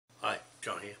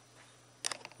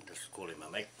Kuri, my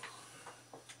mate.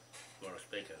 Mara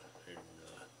speaker in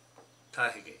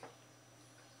Taheke,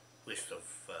 west of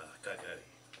Pukekohe.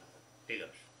 Here goes.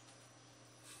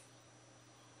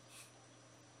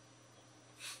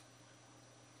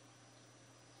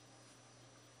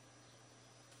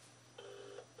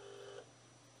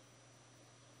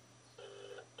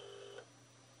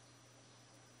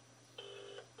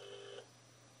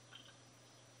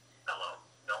 Hello,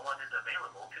 no one is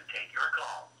available to take your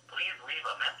call. Please leave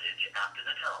a message after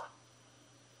the tone.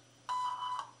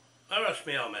 Oh, that's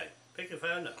me, old mate. Pick your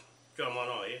phone up. John one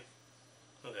eye here.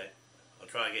 Okay, I'll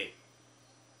try again.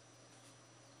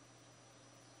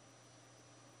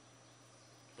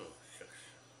 Oh, shucks.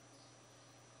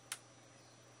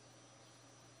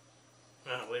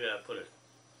 Ah, where did I put it?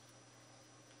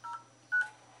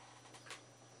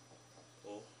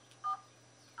 Four.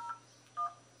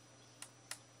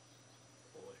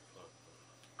 4, 5.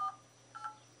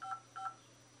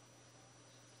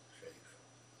 Save.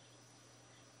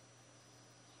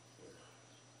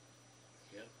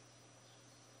 Yep.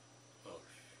 Oh.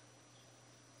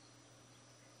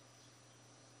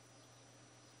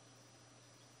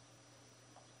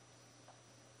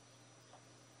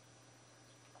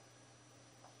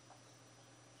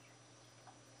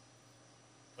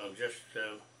 I'm just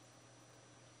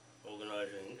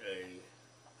organising a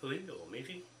hui or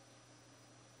meeting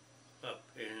up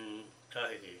in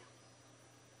Taheke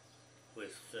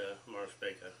with Morris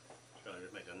Baker. So I'll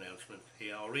just make an announcement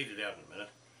here. I'll read it out in a minute.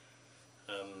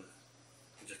 I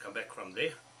just come back from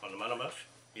there on the Manukau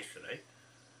yesterday,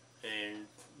 and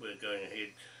we're going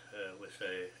ahead with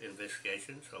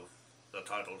investigations of the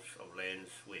titles of lands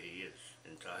where he is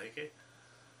in Taheke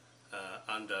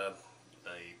under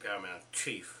the Paramount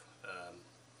Chief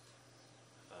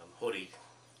Hori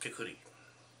Kuri,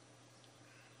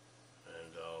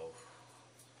 and I'll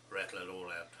rattle it all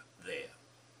out there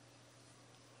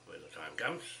when the time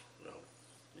comes. No,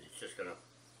 he's just going to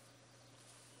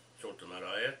sort the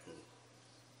marae out and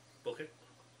book it,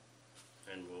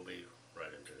 and we'll be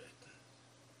right into that.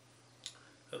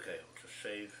 Okay, I'll just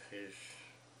save his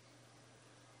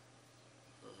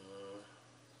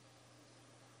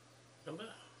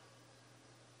number,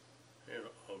 and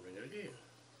I'll ring it again.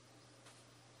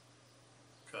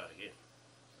 Try it again.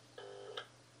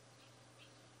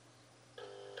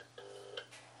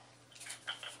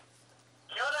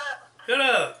 Kia ora. Good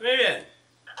up, Marianne.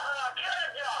 Kia ora,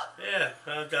 John. Yeah,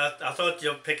 I thought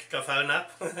you'd pick the phone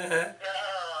up. Yeah, I just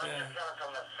got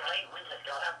on the street. We just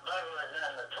got up. Logan was in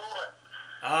the toilet.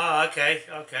 Ah, okay,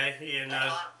 you know. Hang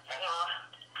on.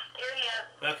 Here he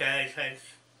is. Okay, thanks.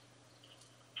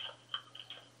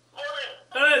 Morning.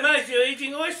 Hello, mate, you're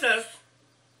eating oysters.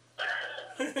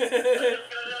 Just got out of bed.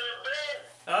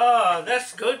 Oh,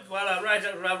 that's good. Well, I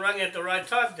rang at the right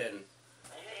time then.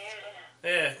 Yeah.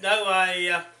 Yeah, no,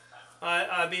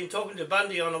 I've been talking to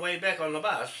Bundy on the way back on the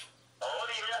bus, Oh,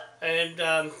 yeah. and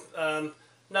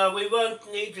no, we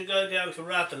won't need to go down to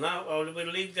Ratana. We'll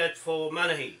leave that for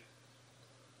Manahi.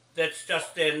 That's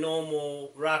just their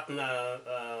normal Ratana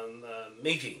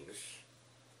meetings.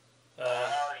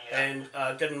 Yeah. And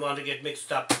I didn't want to get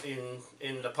mixed up in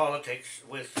the politics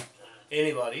with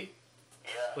anybody.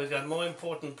 Yeah. We've got more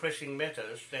important pressing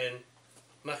matters than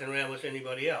mucking around with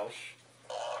anybody else.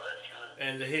 Oh, that's good.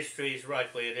 And the history is right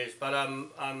where it is. But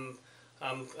I'm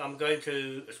going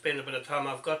to spend a bit of time.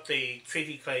 I've got the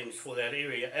treaty claims for that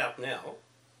area out now,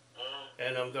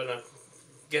 and I'm going to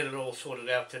get it all sorted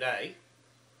out today.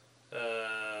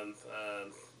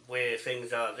 Where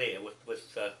things are there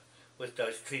with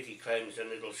those treaty claims,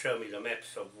 and it'll show me the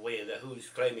maps of where who's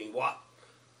claiming what,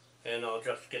 and I'll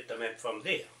just get the map from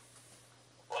there.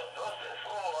 What's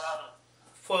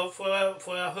it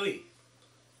For our hui,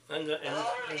 and the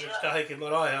Taheke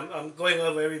Marae. I'm going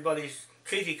over everybody's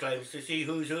treaty claims to see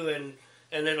who's who, and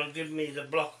it'll give me the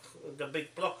block, the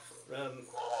big block.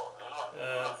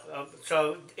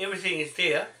 So everything is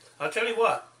there. I'll tell you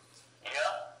what.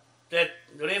 Yeah. That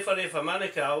REWHAREWHA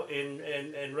MANUKAU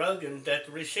in ROGAN, that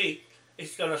receipt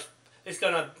is gonna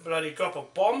bloody drop a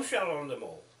bombshell on them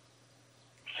all.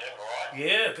 Is that right?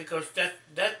 Yeah, because that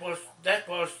was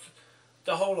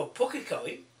the whole of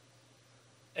Pukekohe,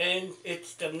 and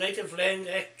it's the Native Land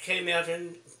Act came out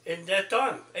in that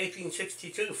time,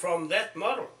 1862, from that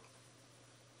model.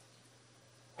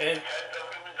 And That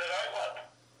document that I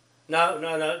got.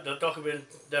 no, the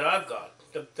document that I've got,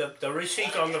 the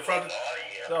receipt on the front.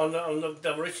 On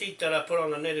the receipt that I put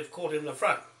on the native court in the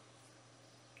front,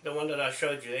 the one that I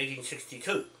showed you,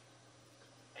 1862. Did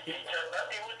he tell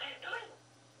nothing what he's doing?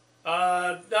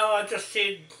 No, I just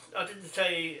said, I didn't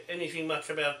say anything much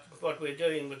about what we're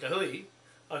doing with the hui.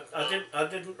 I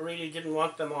didn't really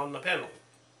want them on the panel.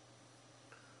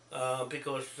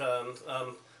 because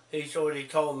he's already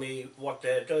told me what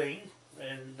they're doing,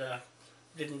 and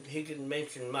he didn't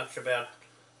mention much about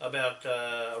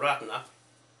Ratana.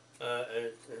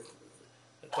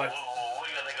 Quite.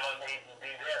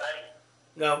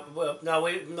 No, well, no,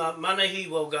 Manahi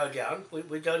will go down.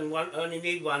 We don't only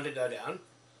need one to go down,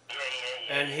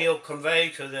 and he'll convey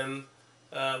to them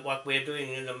what we're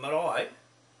doing in the marae.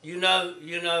 You know,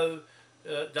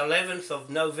 the 11th of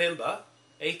November,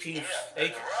 18.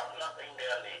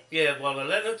 Yeah, well,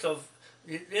 11th of.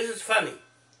 This is funny.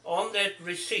 On that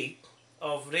receipt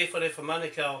of REWHAREWHA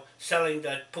MANUKAU selling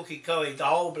that Pukekohe, the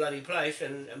whole bloody place,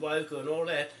 and Waiuku and all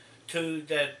that, to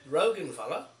that ROGAN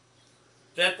fella,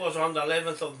 that was on the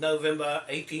 11th of November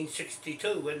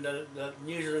 1862 when the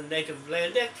New Zealand Native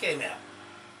Land Act came out.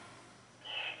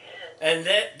 And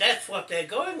that's what they're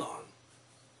going on.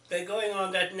 They're going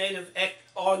on that Native Act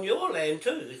on your land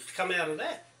too. It's come out of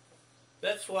that.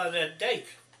 That's why that date.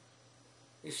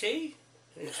 You see?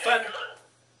 It's fun.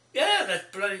 Yeah, that's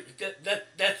bloody,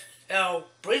 that's our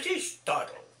British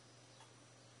title.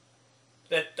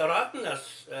 That the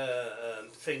Ratana's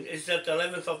thing, is that the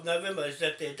 11th of November, is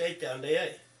that their date down there,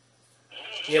 eh?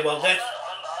 Yeah, well that's...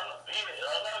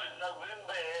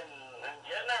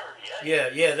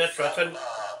 Yeah, that's right,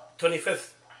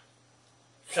 25th.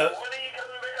 So, when are you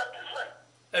coming back up this way?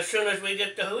 As soon as we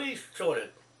get the hui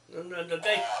sorted, and the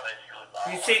date.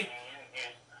 You see...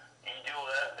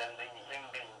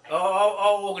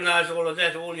 I'll organise all of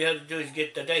that, all you have to do is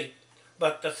get the date.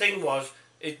 But the thing was,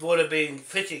 it would have been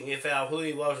fitting if our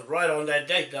hui was right on that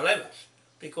date, the 11th,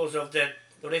 because of that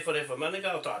REWHAREWHA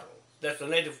MANUKAU title. That the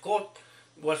native court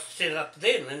was set up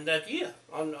then, in that year,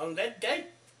 on that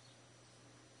date.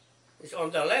 It's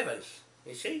on the 11th,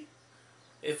 you see?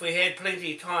 If we had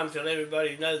plenty of time to let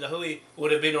everybody know, the hui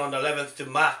would have been on the 11th to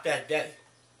mark that day,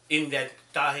 in that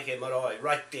Taheke Marae,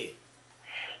 right there.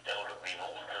 That would have been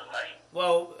awesome, mate.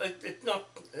 Well, it's not...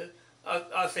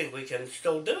 I think we can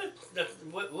still do it.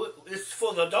 It's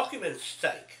for the document's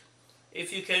sake.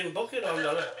 If you can book it on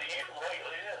the...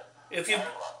 If you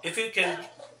can...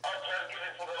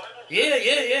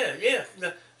 Yeah.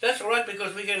 That's all right,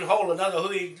 because we can hold another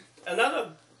hui,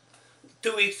 another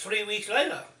 2 weeks, 3 weeks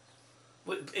later.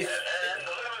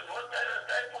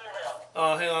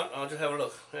 Oh, hang on, I'll just have a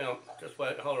look. Hang on, just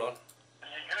wait, hold on.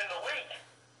 During the week?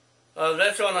 Oh,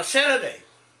 that's on a Saturday.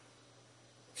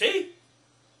 See?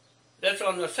 That's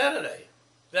on the Saturday.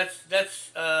 That's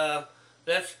the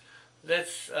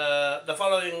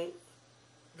following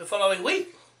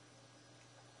week.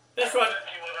 That's right.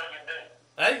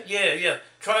 Hey, yeah.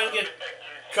 Try and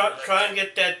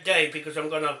get that day, because I'm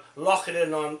going to lock it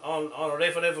in on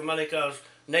REWHAREWHA MANUKAU's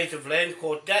Native Land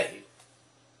Court Day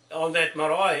on that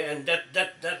marae, and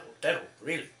that'll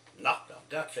really knock the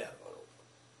guts out of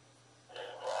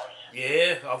it.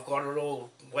 Yeah, I've got it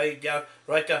all way down,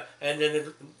 right there, and then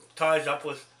it ties up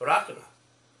with Ratana.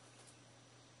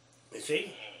 You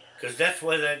see? Because that's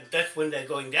when they're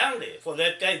going down there for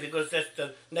that day, because that's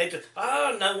the native.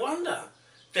 Ah, no wonder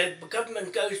the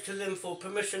government goes to them for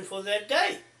permission for that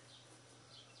day.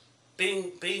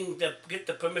 Get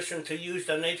the permission to use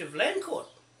the Native Land Court.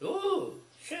 Ooh,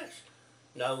 shit.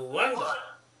 No wonder.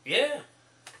 Yeah,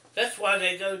 that's why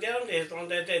they go down there on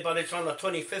that day. But it's on the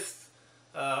 25th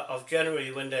of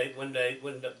January when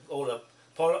all the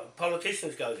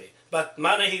politicians go there. But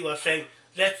Manahi was saying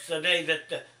that's the day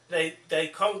that they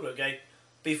congregate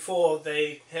before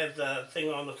they have the thing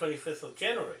on the 25th of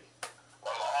January.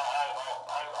 Well,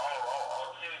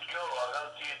 I'll see you, I'll go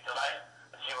see you tonight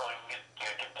and see if I can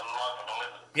get them live for the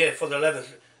 11th. Yeah, for the 11th.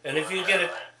 And if you get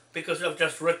it, because I've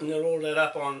just written all that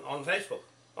up on Facebook,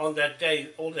 on that day,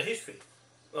 all the history,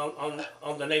 on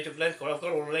the Native Land Court. I've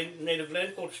got all the Native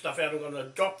Land Court stuff out. I'm going to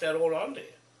drop that all on there.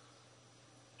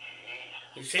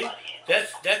 You see?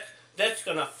 That's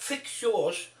going to fix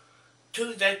yours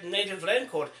to that Native Land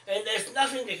Court, and there's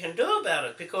nothing they can do about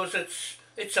it, because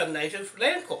it's a Native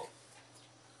Land Court.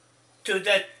 To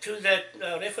that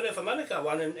REWHAREWHA MANUKAU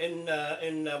one in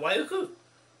Waiuku,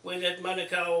 where that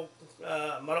MANUKAU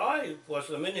marae was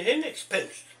the Minhin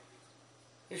expensed.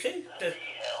 You see,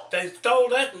 they stole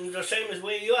that, and the same as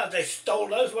where you are, they stole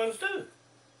those ones too.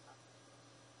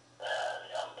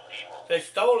 They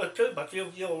stole it too, but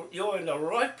you're in the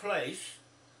right place.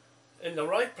 In the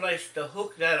right place to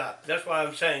hook that up. That's why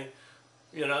I'm saying,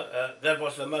 you know, that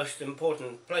was the most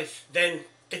important place. Then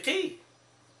Titi.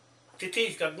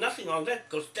 Titi's got nothing on that,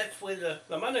 because that's where the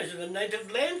money's in the Native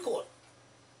Land Court.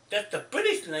 That's the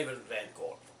British Native Land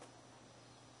Court.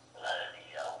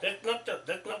 That's not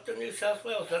the New South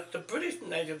Wales. That's the British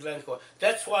Native Land Court.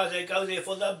 That's why they go there,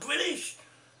 for the British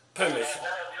permission.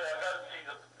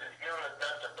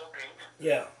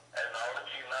 Yeah.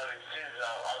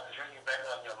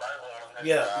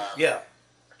 Yeah.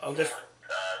 I'll just.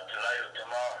 Today or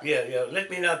tomorrow. Yeah. Let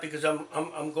me know because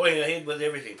I'm going ahead with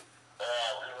everything.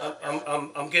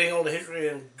 I'm getting all the history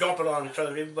and drop it on so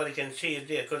that everybody can see it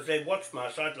there because they watch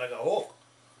my site like a hawk.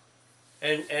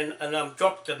 And I've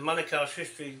dropped the MANUKAU's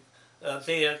history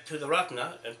there to the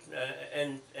Ratana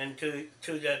and to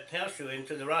that house you in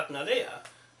to the Ratana there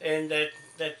and that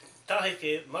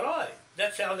Taheke Marae.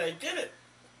 That's how they did it.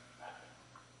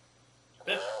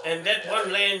 And that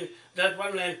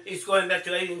one land is going back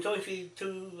to 1820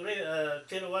 to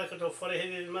Te Waikato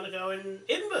Wharehewe MANUKAU in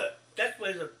Edinburgh. That's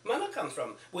where the mana comes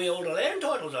from, where all the land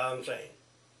titles are, I'm saying.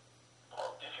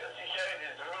 Oh, did you say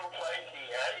there's a little place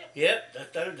here, eh? Yep,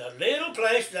 that's the little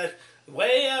place that's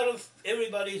way out of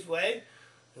everybody's way.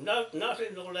 No,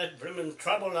 nothing, all that brimming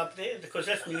trouble up there, because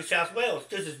that's New South Wales.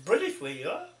 This is British where you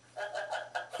are.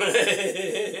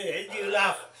 And you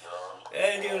laugh.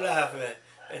 And you laugh.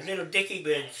 A little dicky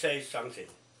bird says something.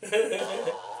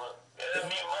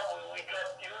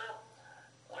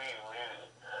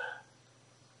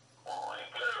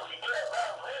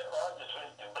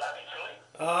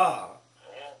 Ah,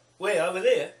 where, over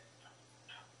there?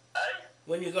 Eh?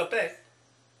 When you got back?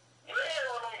 Yeah,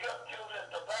 when we got killed at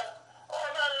the bus. Oh,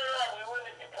 no, we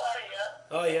went to party, yeah?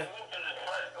 Oh, yeah. We went to this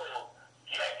place called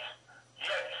Jack's,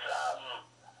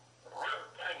 rib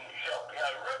thing shop,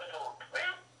 ribs or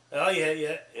beef. Oh, yeah. We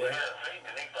had a feed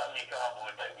the next time you come,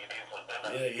 we'll take you there for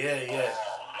dinner. Yeah.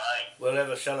 Oh, mate. We'll have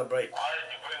a celebrate. I had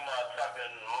to bring my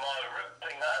rib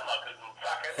thing home, I couldn't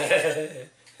fuck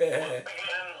it.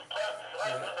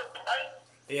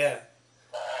 Yeah.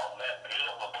 Oh, man,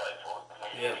 beautiful place for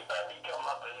it. Yeah. You come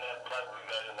up in that place, we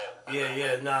go in there.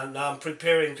 Yeah. No, I'm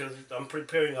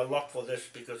preparing a lot for this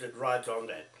because it rides on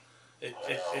that.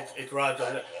 It rides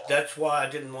on that. That's why I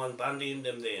didn't want Bundy and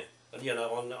them there. You know,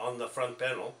 on the front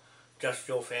panel, just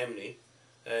your family,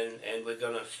 and we're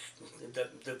gonna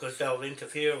because they'll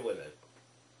interfere with it.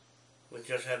 We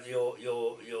just have your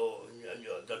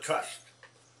the trust,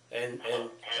 and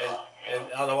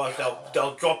otherwise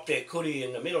they'll drop their Kuri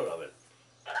in the middle of it.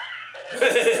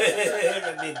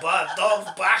 There'll be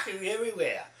dogs barking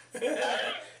everywhere.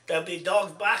 There'll be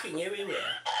dogs barking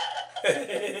everywhere.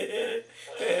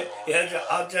 Yeah,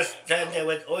 I'll just stand there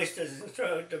with oysters and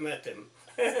throw them at them.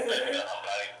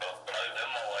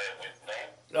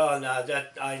 Oh no,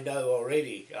 that I know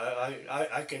already.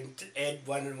 I can add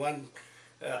one and one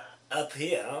up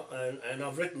here, and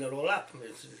I've written it all up.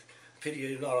 It's a pity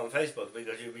you're not on Facebook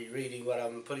because you'll be reading what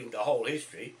I'm putting the whole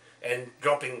history and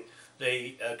dropping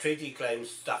the treaty claims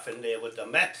stuff in there with the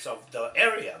maps of the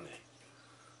area, man.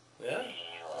 Yeah.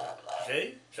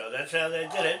 See? So that's how they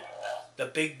did it. The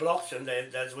big blocks, and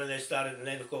that's when they started the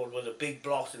native called with the big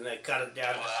blocks, and they cut it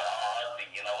down. Well, I think,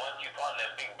 once you find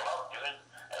that big block doing,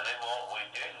 and then what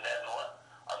we're doing, I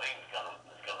think there's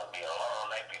gonna be a lot of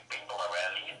native people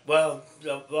around here.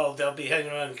 Well, they'll be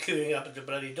hanging around queuing up at the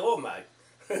bloody door, mate.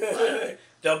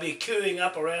 They'll be queuing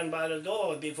up around by the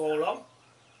door before long.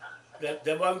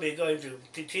 They won't be going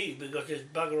to tea because there's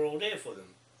bugger all there for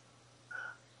them.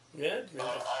 Yeah? I'll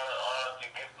have to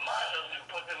get marshals and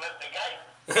put them at the gate.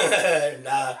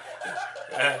 Nah.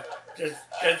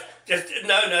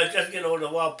 Just get all the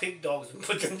wild pig dogs and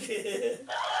put them there.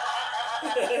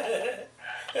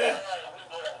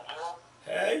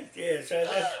 Hey? Yeah, so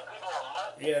that's...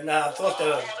 Yeah, no, I thought they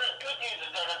were...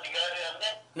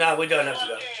 No, we don't have to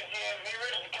go.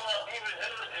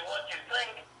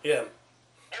 Yeah.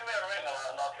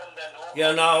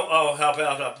 Yeah, no, I'll help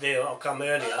out up there. I'll come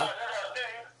earlier. I'll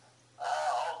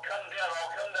come down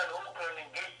to Auckland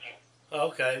and get you.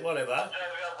 Okay, whatever. On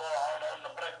the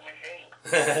black machine.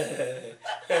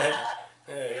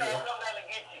 Yeah. I'll come down and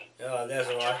get you. Oh, that's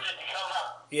all right. To come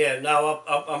up. Yeah, no,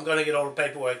 I'm going to get all the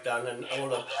paperwork done and all the... I'm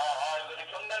going to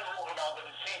come down to Auckland. I'm going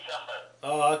to see somebody.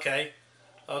 Oh, okay.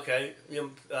 Okay.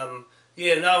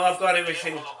 Yeah, no, I've got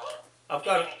everything. I've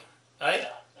got it. Eh? Yeah.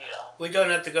 We don't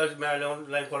have to go to Maryland,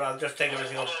 Langford. I'll just take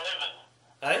everything off.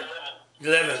 11th. Eh?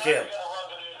 11th, yeah.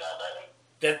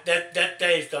 That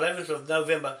day is the 11th of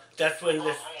November. That's when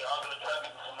this...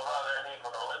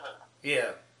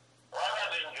 Yeah.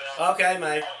 Okay,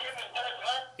 mate.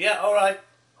 Yeah, all right.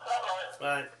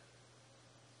 Right.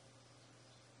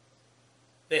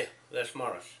 There, that's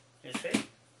Morris. You see?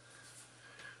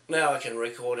 Now I can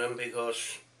record him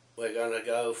because we're going to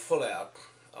go full out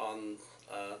on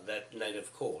that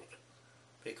native court.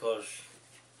 Because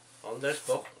on this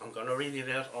book, I'm going to read it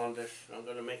out on this, I'm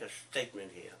going to make a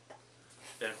statement here.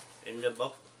 That in the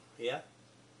book here,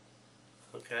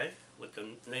 okay, with the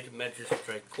Native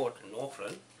Magistrate Court in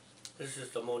Auckland, this is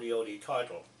the MORIORI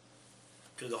title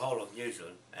to the whole of New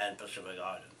Zealand and Pacific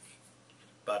Islands.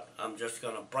 But I'm just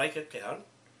going to break it down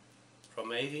from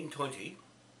 1820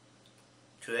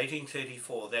 to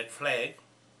 1834, that flag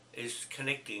is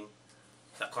connecting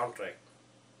the contract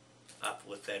up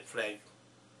with that flag,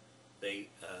 the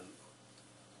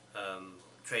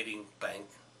trading bank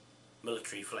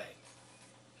military flag.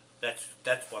 That's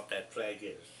what that flag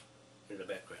is in the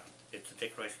background. It's a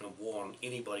declaration of war on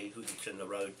anybody who gets in the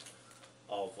road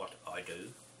of what I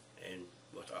do and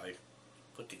what I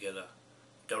put together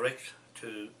direct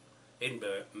to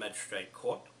Edinburgh Magistrate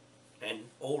Court and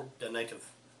all the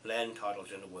native land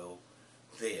titles in the world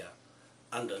there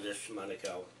under this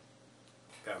MANUKAU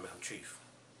Paramount Chief.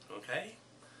 Okay?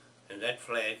 And that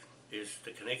flag is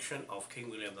the connection of King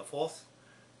William IV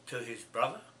to his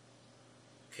brother,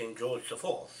 King George IV,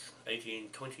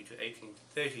 1820 to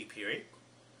 1830 period,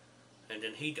 and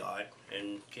then he died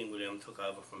and King William took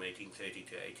over from 1830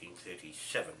 to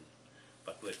 1837.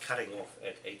 But we're cutting off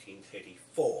at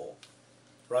 1834,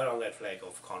 right on that flag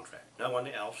of contract. No one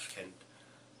else can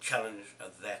challenge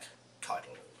that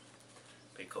title,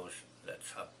 because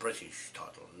that's a British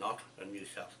title, not a New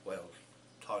South Wales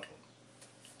title.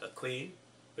 The Queen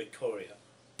Victoria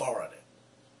borrowed it.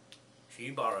 She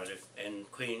borrowed it, and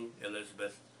Queen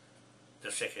Elizabeth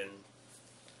II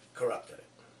corrupted it.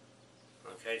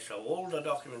 Okay, so all the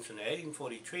documents in the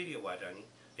 1840 Treaty of Waitangi,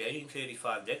 the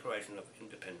 1835 Declaration of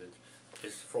Independence,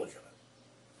 is fraudulent.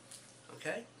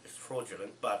 Okay, it's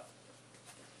fraudulent, but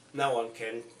no one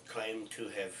can claim to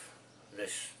have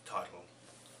this title,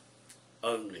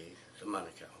 only the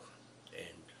MANUKAU.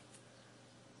 And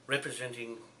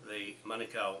representing the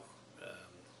MANUKAU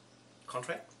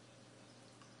contract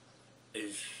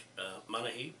is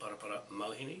Manahi Parapara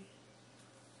Mauhini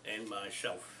and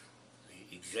myself,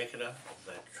 the executor of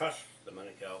that trust, the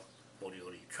MANUKAU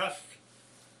MORIORI Trust,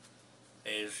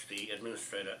 as the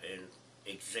administrator and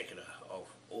executor of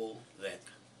all that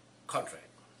contract.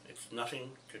 It's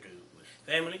nothing to do with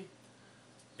family.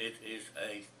 It is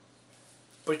a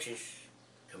British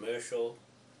commercial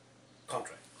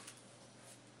contract.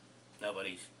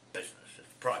 Nobody's business.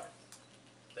 It's private.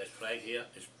 That flag here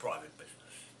is private business.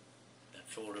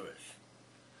 That's all there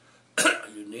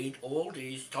is. You need all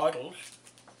these titles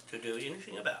to do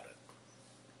anything about it,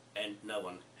 and no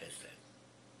one has that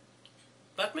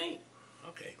but me.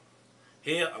 Okay,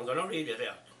 here I'm going to read it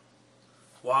out,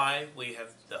 why we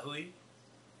have the hui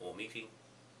or meeting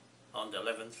on the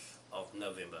 11th of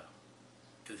November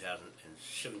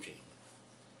 2017.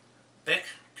 Back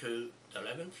to the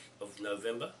 11th of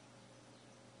November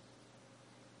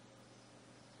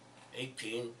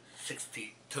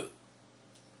 1862,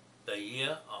 the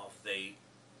year of the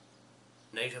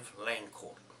Native Land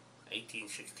Court,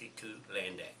 1862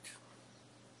 Land Act.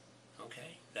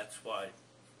 Okay, that's why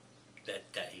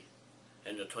that day,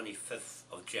 and the 25th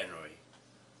of January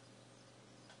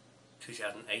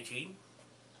 2018,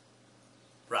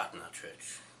 Ratana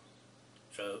Church.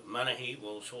 So Manahi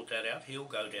will sort that out. He'll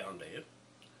go down there,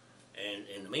 and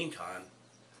in the meantime,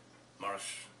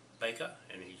 Morris Baker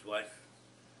and his wife,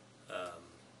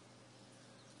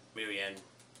 Marianne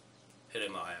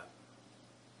Jeremiah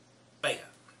Baker,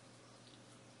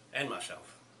 and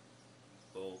myself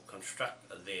will construct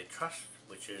their trust,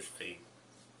 which is the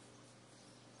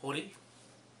Hori,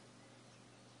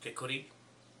 te Kuri,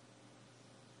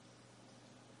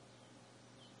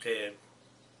 te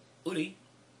Uri,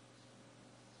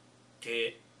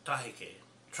 te Taheke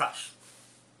Trust.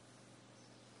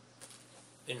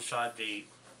 Inside the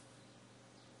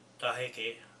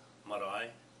Taheke Marae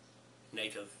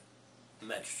Native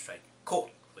Magistrate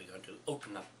Court. We're going to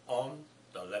open up on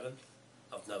the 11th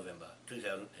of November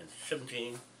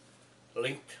 2017,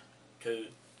 linked to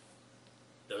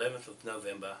the 11th of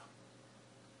November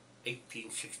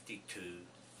 1862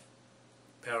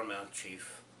 Paramount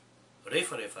Chief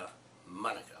REWHAREWHA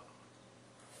MANUKAU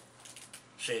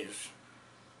says,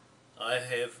 I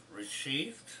have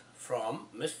received from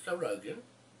Mr. Rogan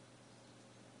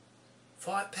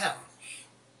 £5.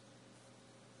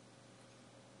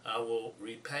 I will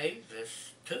repay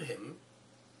this to him,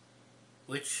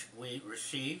 which we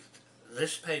received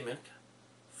this payment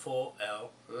for our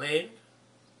land,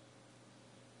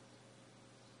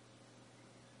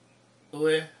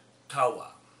 Ue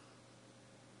Tawa,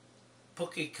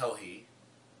 Pukekohe,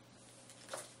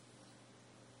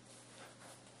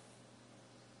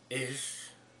 is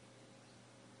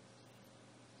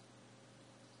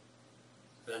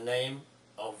the name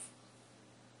of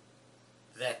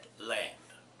that land.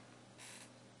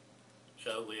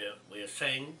 So we're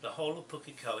saying the whole of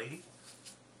Pukekohe,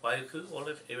 Waiuku, all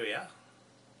that area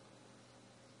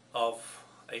of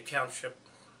a township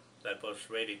that was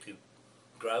ready to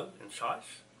grow in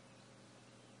size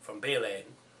from bare land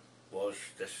was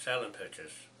the sale and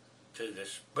purchase to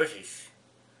this British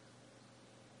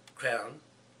Crown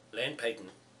land patent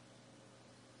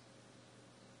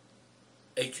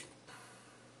agent,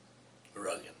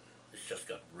 Rogan. It's just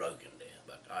got Rogan there,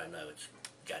 but I know it's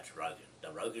Judge Rogan. The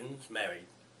Rogans married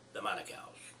the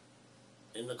MANUKAUs.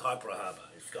 In the Kaipara Harbour,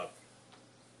 it's got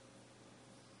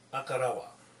Akarāwa,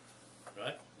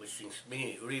 right? Which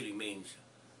really means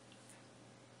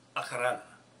Akarana,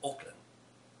 Auckland.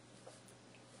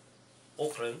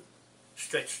 Auckland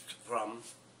stretched from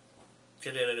Te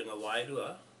Rerenga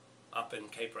Wairua up in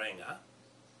Cape Reinga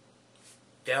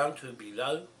down to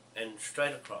below and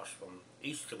straight across from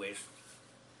east to west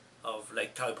of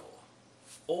Lake Taupo.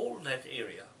 All that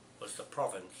area was the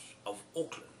province of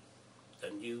Auckland, the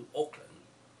new Auckland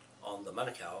on the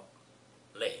MANUKAU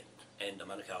land and the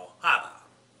MANUKAU Harbour.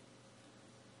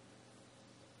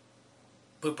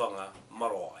 Pupanga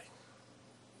Marae,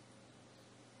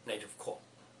 native court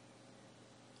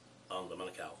on the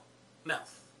MANUKAU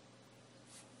mouth,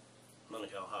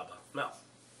 MANUKAU Harbour mouth.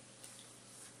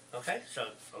 Okay, so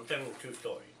I'm telling the true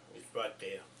story. It's right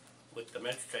there with the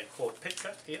magistrate court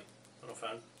picture here on the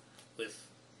front with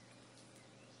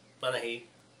Manahi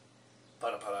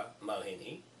Parapara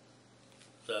Mauheni,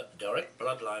 the direct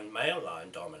bloodline, male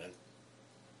line dominant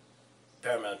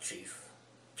Paramount chief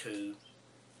to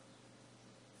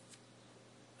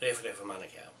REWHAREWHA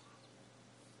MANUKAU,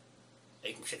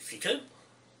 1862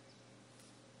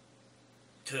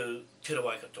 to Te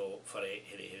Waikato Whare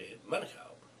Here Here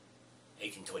MANUKAU,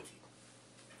 1820.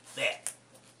 There.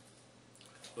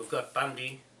 We've got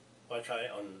Bundy Waitai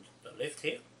on the left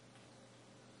here,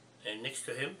 and next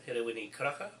to him, Herewini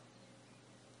Karaka,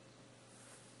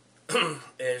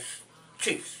 as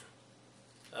chiefs.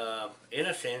 In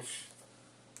a sense,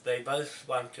 they both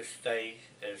want to stay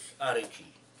as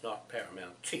Ariki, not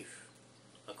Paramount Chief,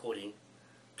 according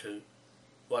to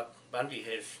what Bundy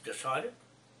has decided,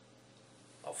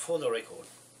 for the record,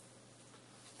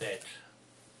 that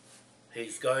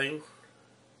he's going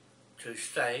to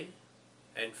stay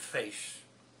and face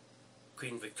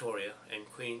Queen Victoria and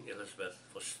Queen Elizabeth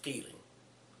for stealing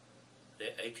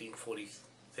the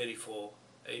 1834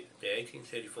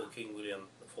 King William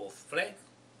IV flag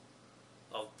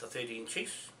of the 13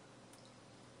 chiefs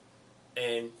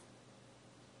and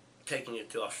taking it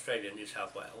to Australia and New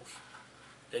South Wales,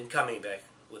 then coming back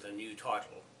with a new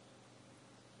title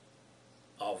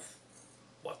of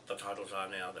what the titles are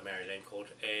now, the Maryland Court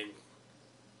and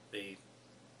the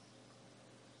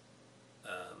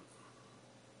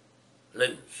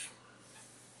Lynn's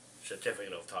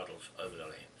certificate of titles over the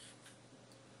lands.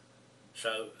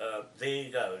 So there you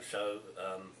go. So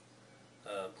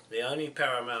the only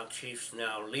Paramount chiefs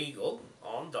now legal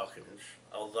on documents,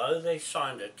 although they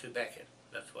signed it to back it.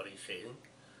 That's what he's saying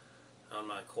on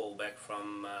my call back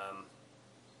from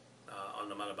on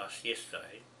the Mana bus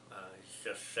yesterday. He's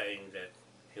just saying that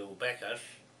he'll back us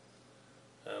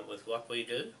with what we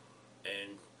do,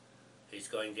 and he's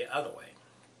going the other way.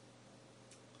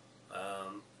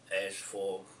 As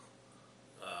for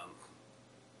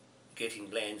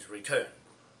getting lands returned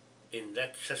in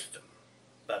that system.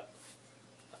 But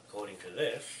according to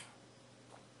this,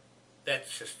 that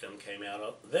system came out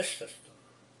of this system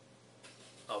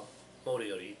of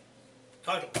MORIORI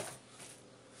title.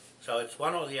 So it's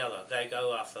one or the other. They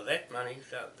go after that money,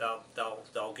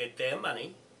 they'll get their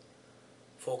money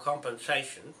for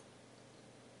compensation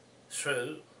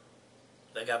through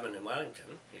the government in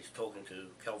Wellington. He's talking to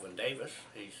Kelvin Davis.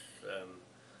 He's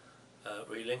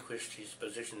relinquished his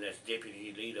position as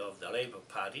Deputy Leader of the Labour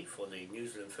Party for the New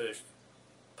Zealand First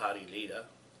Party leader,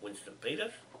 Winston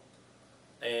Peters,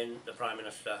 and the Prime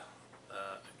Minister,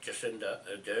 Jacinda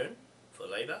Ardern for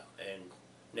Labour, and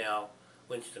now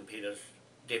Winston Peters,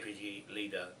 Deputy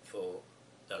Leader for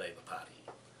the Labour Party.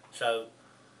 So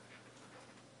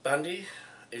Bundy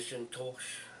is in talks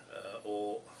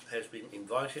or has been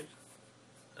invited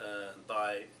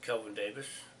by Kelvin Davis,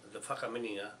 the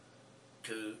whakamininga,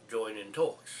 to join in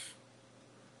talks.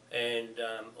 And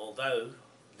although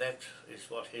that is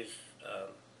what his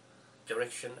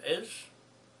direction is,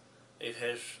 it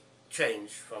has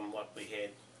changed from what we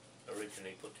had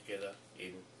originally put together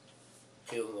in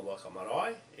Te Waka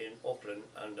Marae in Auckland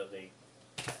under the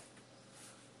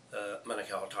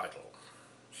MANUKAU title.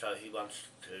 So he wants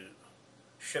to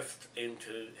shift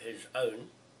into his own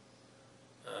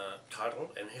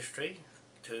title and history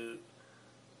to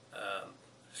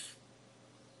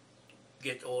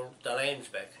get all the lands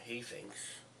back he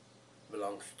thinks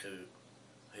belongs to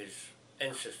his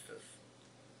ancestors.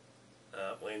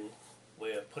 When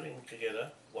we're putting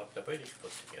together what the British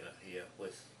put together here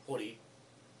with Hori,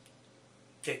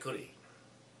 Te Kuri,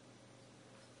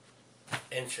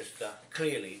 ancestor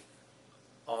clearly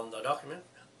on the document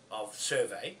of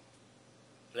survey,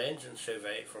 lands and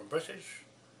survey from British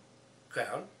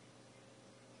Crown,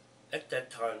 at that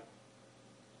time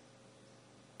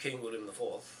King William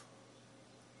IV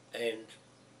and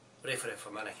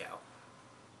REWHAREWHA MANUKAU,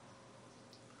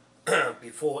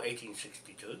 before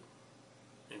 1862,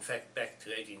 in fact back to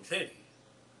 1830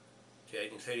 to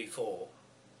 1834,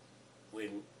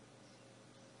 when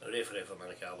REWHAREWHA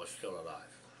MANUKAU was still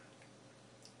alive.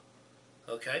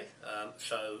 Okay,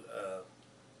 so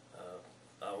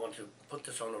I want to put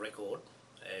this on the record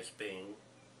as being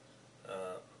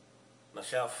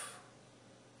myself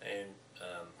and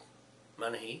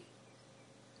Manahi,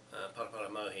 Parapara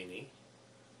Mohini,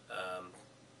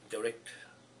 direct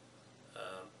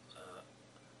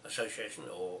association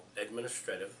or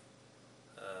administrative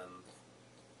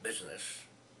business,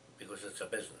 because it's a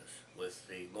business, with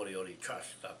the MORIORI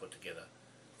trust I put together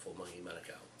for Mohi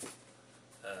Manukau,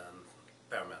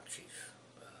 Paramount Chief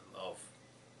of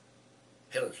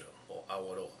Helensville or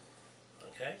Awaroa.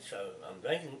 Okay, so I'm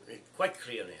making it quite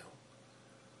clear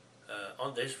now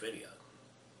on this video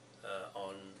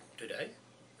on today,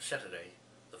 Saturday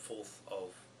the 4th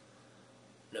of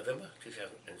November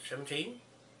 2017,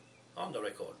 on the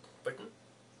record, Britain,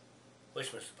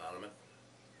 Westminster Parliament,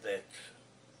 that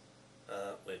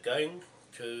we're going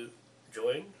to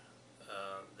join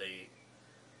the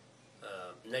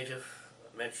Native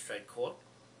Magistrate Court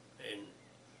in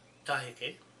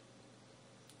Taheke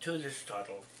to this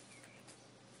title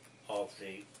of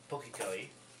the Pukekohe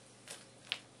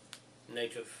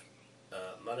Native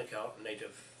MANUKAU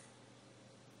Native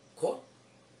Court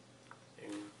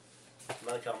in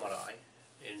Taheke Marae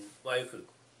in Waiuku.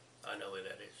 I know where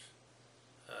that is.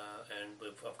 And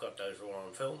I've got those all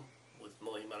on film with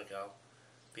Mohi Manukau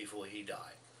before he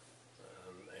died.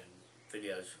 And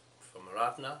videos from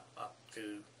Ratana up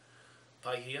to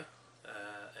Paihia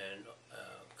and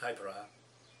Kaipara,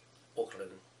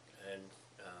 Auckland and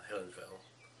Helensville,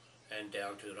 and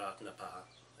down to Ratana Pa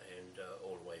and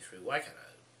all the way through Waikaro.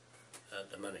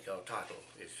 The Manukau title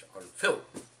is on film,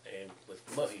 and with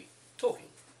Mohi talking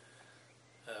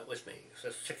with me. So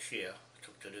 6 years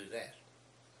took to do that,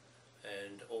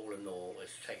 and all in all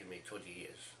it's taken me 20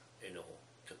 years in all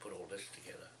to put all this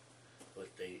together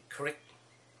with the correct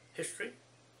history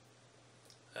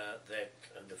that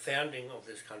the founding of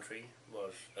this country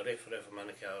was REWHAREWHA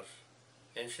MANUKAU's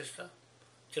ancestor,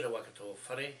 Tira Wakato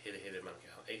Whare Here Here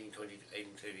Manukau, 1820 to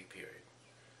 1830 period,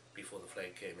 before the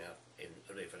flag came out in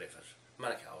REWHAREWHA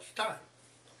MANUKAU's time.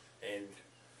 And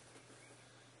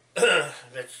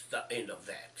that's the end of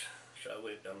that. So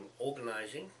we're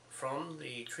organising from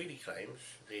the treaty claims,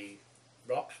 the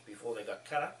blocks before they got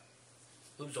cut up,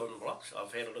 who's on the blocks.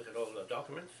 I've had a look at all the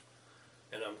documents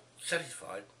and I'm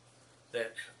satisfied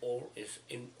that all is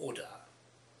in order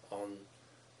on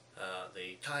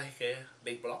the Taheke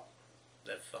big block.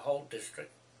 That's the whole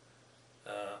district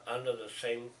under the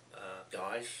same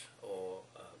guise or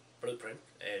blueprint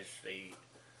as the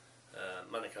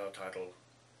Manukau title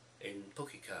in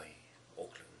Pukekohe,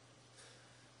 Auckland.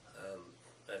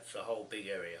 That's a whole big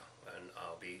area, and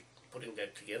I'll be putting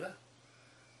that together,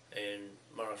 and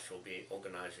Morris will be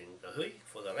organising the hui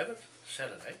for the 11th,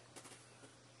 Saturday,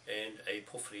 and a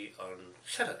pōwhiri on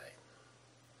Saturday.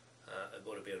 It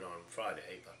would have been on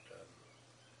Friday, but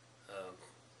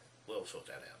we'll sort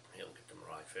that out. He'll get them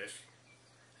right first.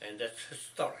 And that's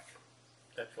historic.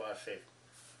 That's why I said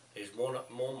there's more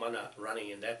mana running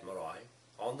in that marae.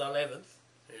 On the 11th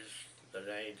is the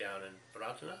day down in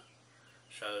Ratana,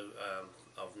 so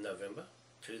of November,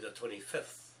 to the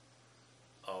 25th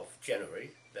of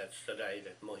January. That's the day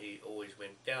that Mohi always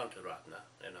went down to Ratana,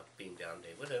 and I've been down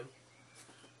there with him,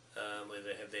 where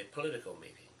they have their political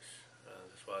meetings.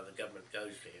 That's why the government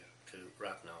goes there to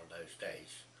Ratana on those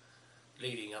days,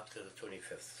 leading up to the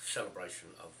 25th celebration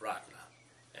of Ratana,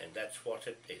 and that's what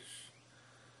it is.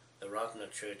 The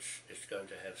Ratana Church is going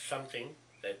to have something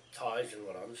that ties in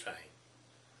what I'm saying,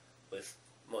 with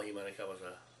Mohi Manukau was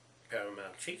a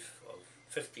paramount chief of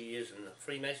 50 years in the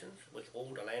Freemasons, with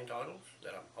all the land titles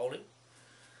that I'm holding,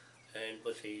 and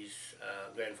with his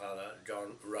grandfather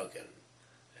John Rogan,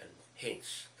 and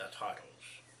hence the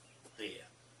titles there,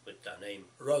 with the name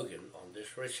Rogan on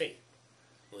this receipt,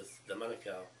 with the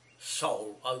Manukau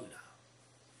sole owner,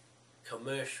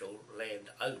 commercial land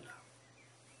owner.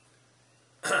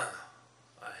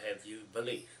 I have you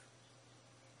believe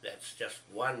that's just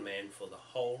one man for the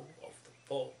whole of the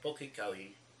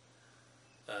Pukekohe,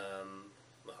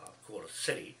 well, I'll call it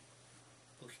city,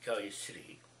 Pukekohe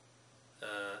city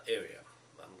area.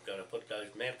 I'm going to put those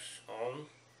maps on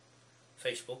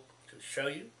Facebook to show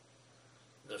you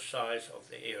the size of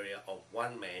the area of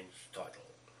one man's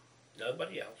title.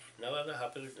 Nobody else, no other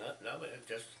hapus, nobody,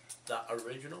 just the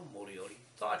original Moriori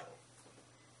title.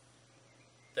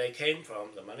 They came from,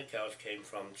 the MANUKAUs came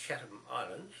from Chatham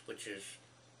Islands, which is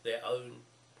their own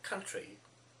country,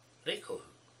 Rekohu.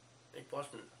 It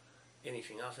wasn't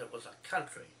anything else, it was a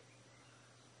country.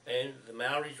 And the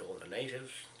Maoris, or the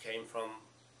natives, came from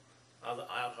other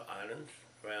outer islands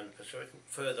around the Pacific.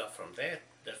 Further from that,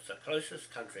 that's the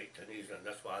closest country to New Zealand,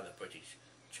 that's why the British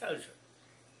chose it.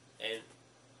 And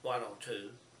one or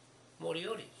two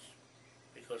Morioris,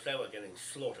 because they were getting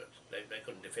slaughtered. They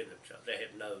couldn't defend themselves. They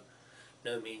had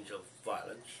no means of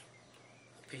violence,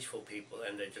 peaceful people,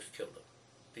 and they just killed them.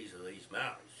 These are these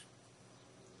Maoris.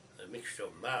 A mixture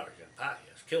of Maoris and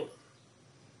Pākehās killed them.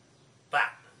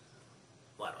 But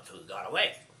one or two got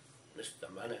away. Mr.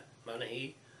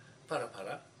 Manahi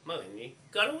Parapara Mohingi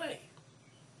got away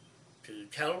to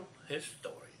tell his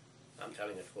story. I'm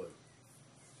telling it for him.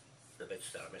 The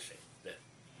bits that are missing, that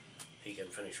he can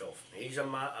finish off. He's a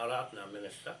Ratana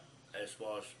minister, as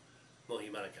was Mohi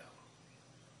Manukau.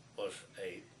 Was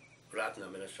a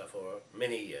Ratana minister for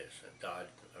many years and died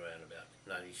around about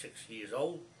 96 years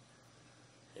old.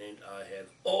 And I have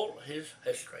all his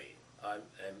history. I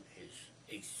am his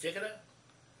executor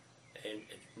and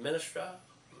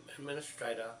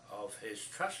administrator of his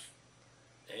trust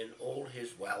and all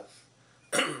his wealth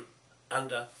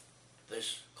under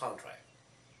this contract.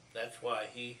 That's why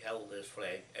he held this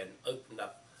flag and opened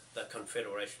up the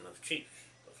Confederation of Chiefs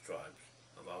of Tribes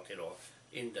of Aotearoa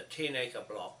in the 10-acre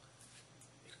block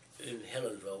in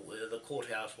Helensville where the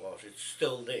courthouse was. It's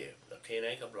still there. The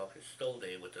 10-acre block is still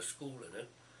there with the school in it.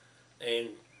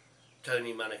 And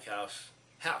Tony Manukau's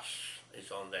house is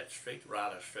on that street,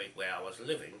 Rada Street, where I was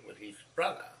living with his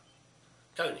brother,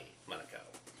 Tony Manukau.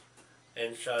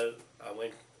 And so I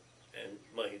went, and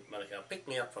Manukau picked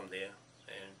me up from there,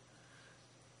 and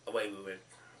away we went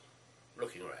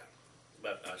looking around.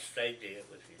 But I stayed there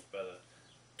with his brother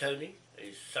Tony.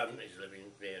 His son is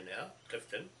living there now,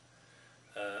 Clifton,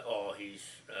 or he's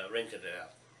rented it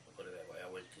out, put it that way.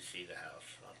 I went to see the house.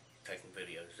 I've taken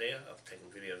videos there. I've taken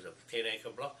videos of the 10-acre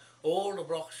block. All the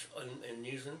blocks in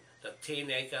New Zealand, the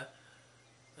 10-acre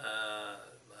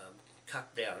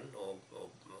cut down, or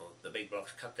the big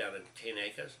blocks cut down into 10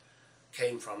 acres,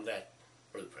 came from that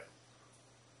blueprint.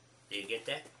 Do you get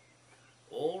that?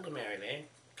 All the Maryland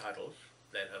titles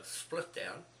that have split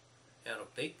down out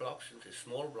of big blocks into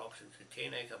small blocks, into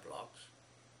 10-acre blocks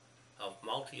of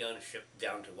multi-ownership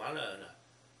down to one owner,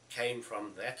 came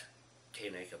from that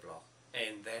 10-acre block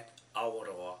and that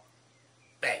Awaroa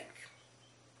bank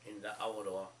in the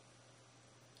Awaroa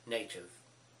Native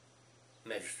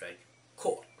Magistrate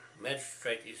Court.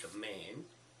 Magistrate is a man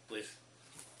with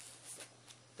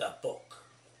the book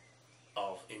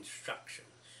of instructions,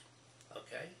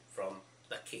 okay, from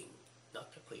the king,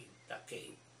 not the queen, the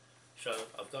king. So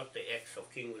I've got the acts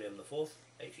of King William IV,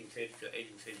 1830 to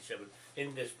 1837,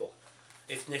 in this book.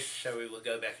 If necessary, we'll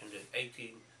go back into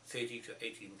 1830 to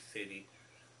 1830,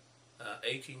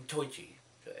 1820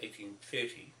 to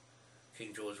 1830,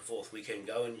 King George IV. We can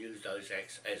go and use those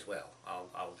acts as well.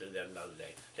 I'll do that another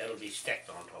day. That'll be stacked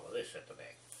on top of this at the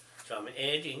back. So I'm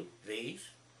adding these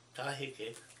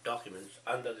Taheke documents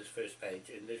under this first page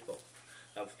in this book.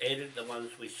 I've added the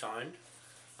ones we signed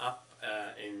up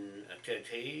in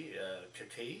Titi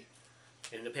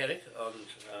in the paddock on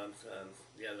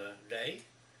the other day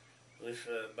with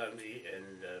Bundy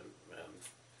and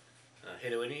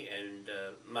Hedewini and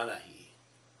Manahi.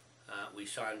 We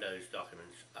signed those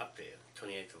documents up there,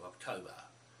 28th of October,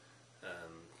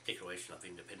 Declaration of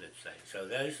Independence Day. So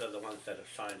those are the ones that are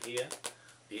signed here.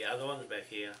 The other ones back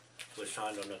here were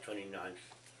signed on the 29th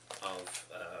of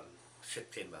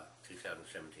September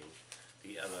 2017.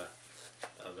 The other,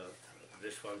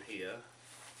 this one here,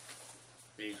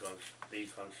 these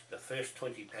ones, the first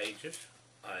 20 pages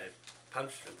I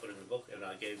punched and put in the book, and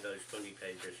I gave those 20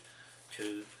 pages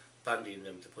to Bundy and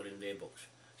them to put in their books.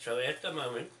 So at the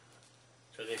moment,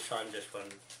 so they signed this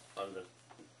one on the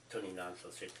 29th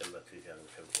of September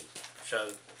 2017.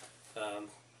 So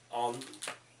on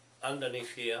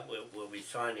underneath here, we'll be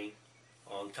signing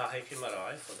on Taheke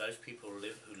Marae for those people who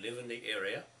live in the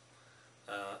area.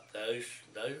 Those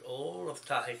all of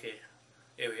Taheke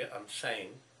area, I'm saying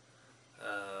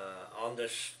on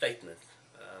this statement,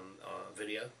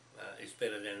 video is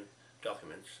better than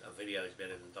documents. A video is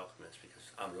better than documents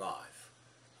because I'm live.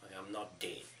 Okay, I'm not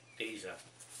dead. These are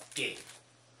dead.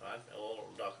 Right? All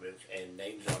documents and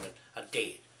names on it are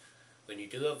dead. When you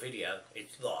do a video,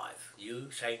 it's live. You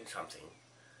saying something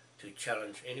to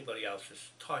challenge anybody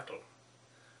else's title.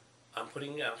 I'm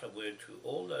putting out a word to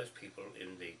all those people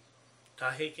in the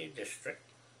Taheke district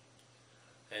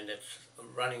and it's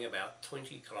running about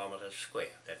 20 kilometres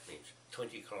square. That means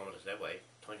 20 kilometres that way,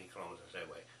 20 kilometres that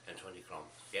way, and 20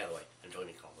 kilometres the other way, and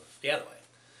 20 kilometres the other way.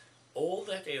 All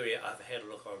that area I've had a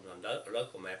look on the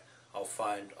local map. I'll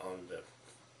find on the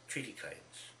treaty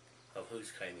claims of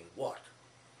who's claiming what.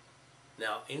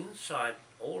 Now inside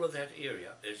all of that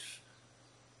area is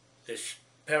this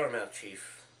Paramount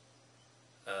chief,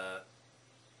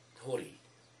 Hori,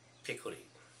 Kuri.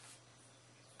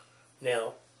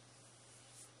 Now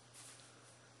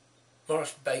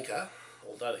Morris Baker,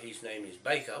 although his name is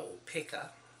Baker or Pekka,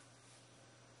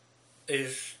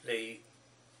 is the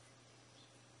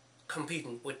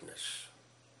competent witness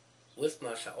with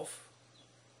myself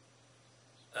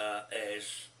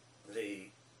as the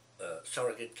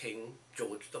surrogate King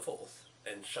George IV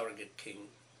and surrogate King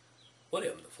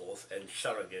William IV and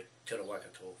surrogate Te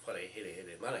Rawakato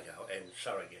Wharehere Manukau and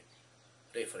surrogate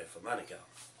REWHAREWHA Manukau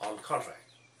on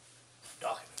contract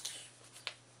documents.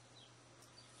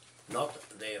 Not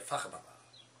their whakamama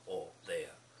or their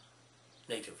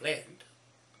native land,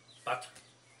 but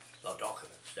the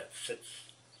documents that sits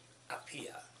up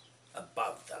here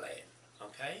above the land,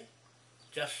 okay?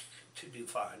 Just to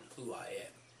define who I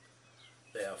am.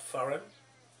 They are foreign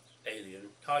alien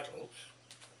titles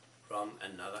from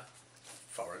another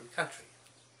foreign country.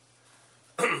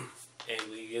 And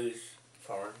we use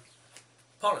foreign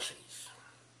policies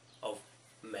of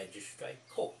magistrate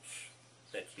courts.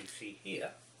 That you see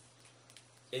here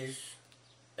is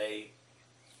a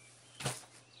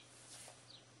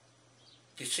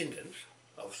descendant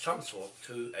of some sort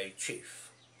to a chief.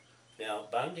 Now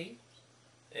Bundy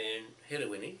and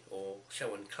Herewini, or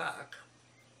Selwyn Clark,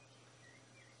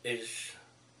 is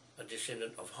a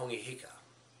descendant of Hongi Hika.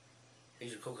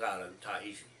 He's a Cook Island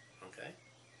Tahitian, okay?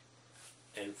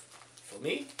 And for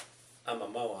me, I'm a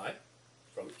Maui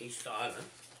from East Island,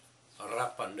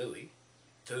 Rapa Nui,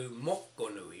 to Moko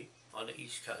Nui on the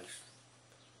east coast,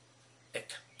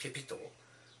 at Te Pito,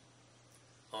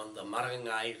 on the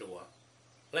Marangairoa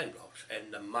land blocks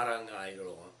and the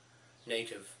Marangairoa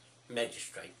Native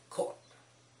Magistrate Court.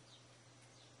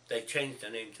 They changed the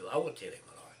name to Awatere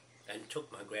Marae and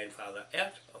took my grandfather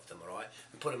out of the marae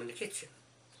and put him in the kitchen.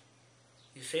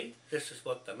 You see, this is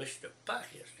what the Mr.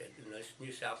 Pākehās did in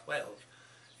New South Wales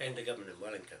and the government in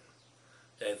Wellington.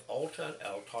 They've altered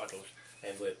our titles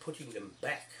and we're putting them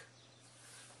back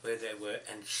where they were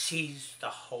and seized the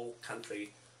whole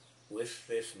country with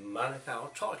this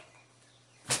Manukau title.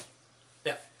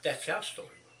 Now, that's our story.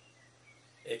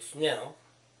 It's now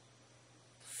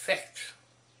fact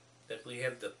that we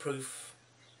have the proof,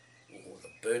 or the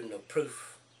burden of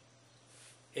proof,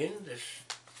 in this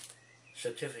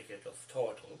certificate of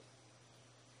title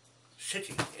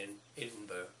sitting in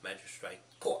Edinburgh Magistrate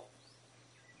Court.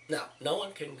 Now, no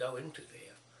one can go into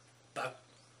there but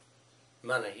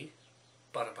Manahi,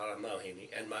 Parapara Mauhini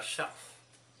and myself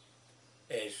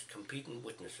as competent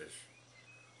witnesses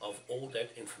of all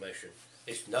that information.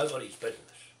 It's nobody's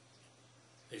business.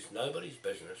 It's nobody's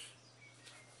business.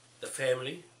 The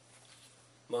family,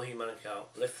 Mohi Manukau,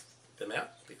 left them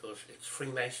out because it's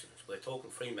Freemasons. We're talking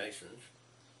Freemasons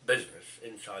business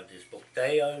inside this book.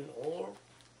 They own all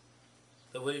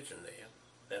the words in there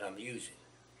that I'm using.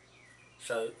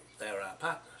 So they're our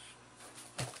partners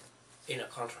in a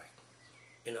contract,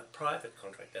 in a private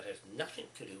contract that has nothing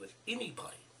to do with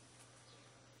anybody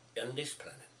on this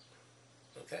planet.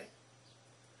 Okay?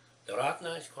 The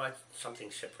Ratna is quite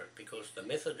something separate because the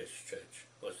Methodist Church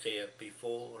was there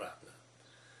before Ratna.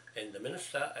 And the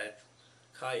minister at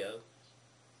Kaio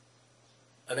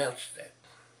announced that.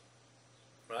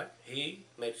 Right? He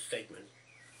made a statement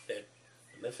that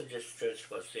the Methodist Church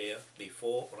was there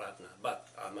before Ratna. But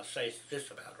I must say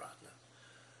this about Ratna.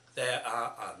 They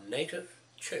are a native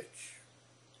church,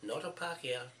 not a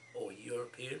Pākehā or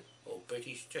European or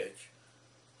British church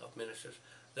of ministers.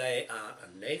 They are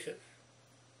a native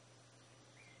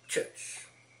church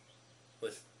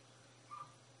with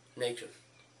native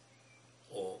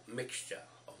or mixture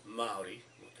of Maori,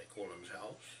 what they call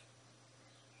themselves,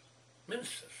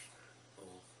 ministers,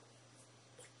 or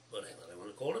whatever they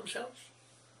want to call themselves,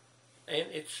 and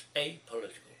it's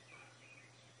apolitical.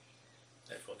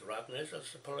 That's what the Ratna is.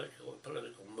 It's a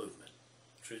political movement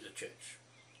through the church.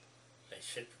 They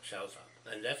set themselves up,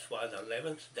 and that's why the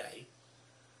 11th day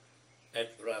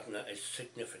at Ratna is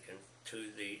significant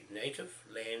to the Native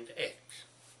Land Act,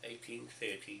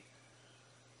 1830,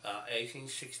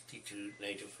 1862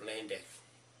 Native Land Act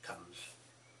comes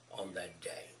on that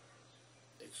day.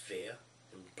 It's there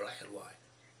in black and white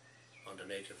on the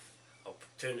native. I'll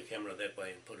turn the camera that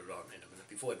way and put it on in a minute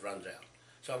before it runs out.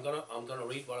 So I'm gonna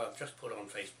read what I've just put on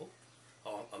Facebook,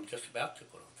 or I'm just about to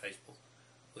put on Facebook,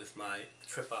 with my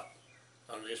trip up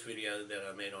on this video that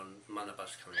I made on mana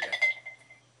bus coming back.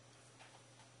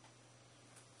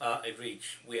 It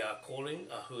reads, we are calling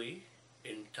a hui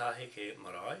in Taheke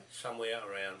Marae somewhere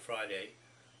around Friday,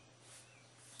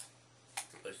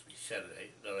 supposed to be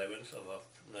Saturday, the 11th of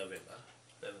November.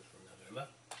 11th of November.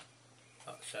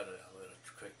 Saturday, I'm going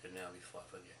to correct it now before I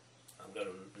forget. I'm going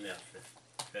to announce it.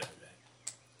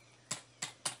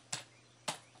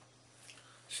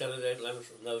 Saturday,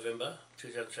 11th of November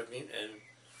 2017, and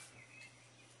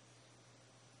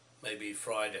maybe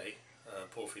Friday,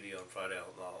 poor video on Friday,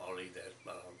 I'll leave that,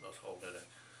 but I'll hold that out.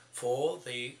 For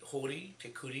the Hori, Te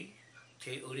Kuri,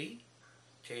 Te Uri,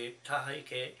 Te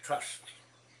Taheke Trust.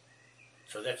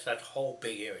 So that's that whole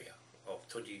big area of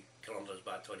 20 kilometres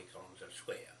by 20 kilometres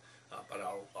square. But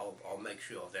I'll make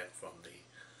sure of that from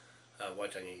the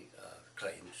Waitangi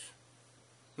claims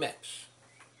maps.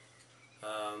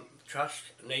 Trust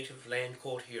Native Land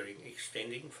Court hearing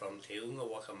extending from Te Unga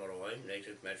Waka Marae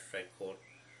Native Magistrate Court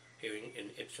hearing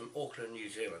in Epsom, Auckland, New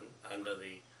Zealand under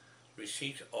the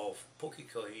receipt of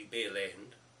Pukekohe bare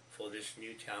land for this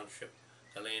new township.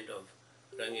 The land of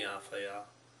REWHAREWHA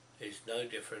is no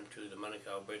different to the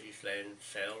MANUKAU British land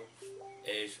sale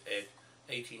as at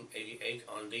 1888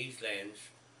 on these lands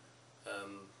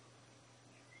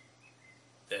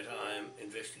that I am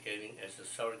investigating as the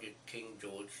surrogate King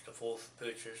George IV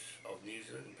purchase of New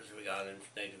Zealand and Pacific Islands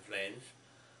native lands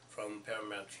from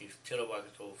Paramount Chief Te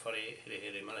Wakato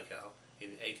Wharehere MANUKAU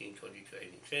in 1820 to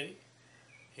 1830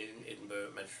 in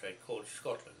Edinburgh Magistrate Court,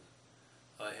 Scotland.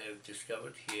 I have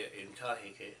discovered here in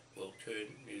Taheke will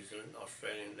turn New Zealand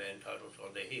Australian land titles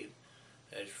on their head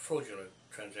as fraudulent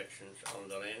transactions on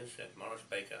the lands that Morris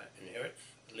Baker inherits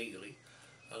legally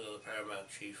under the Paramount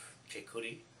Chief Te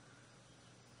Kuri,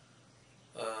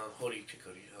 Hori Te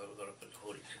Kuri, I've got to put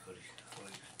Hori Te Kuri,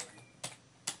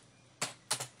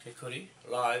 Te Kuri,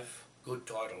 live, good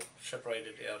title,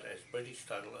 separated out as British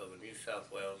title over New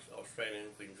South Wales,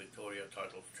 Australian Queen Victoria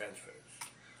titles transfers.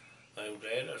 I am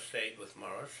glad I stayed with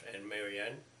Morris and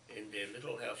Marianne in their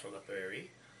little house on the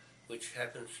prairie, which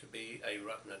happens to be a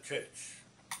Ratna church.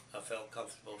 I felt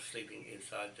comfortable sleeping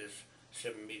inside this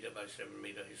 7 metre by 7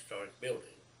 metre historic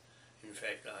building. In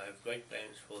fact, I have great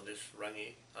plans for this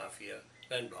Rangi Awhia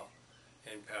land block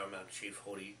and Paramount Chief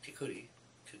Hori Te Kuri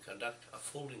to conduct a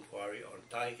full inquiry on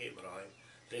Taheke Marae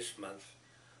this month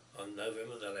on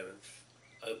November the 11th,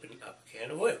 opening up a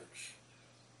can of worms.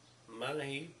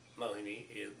 Manahi Mohini,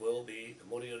 it will be the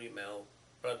Moriori male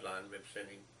bloodline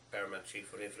representing Paramount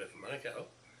Chief REWHAREWHA MANUKAU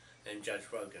and Judge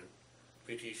Rogan,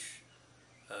 British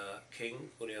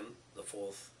King William IV,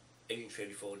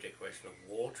 1834 Declaration of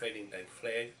War, Trading Bank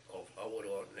flag of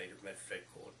Awaroa Native Magistrate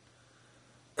Court,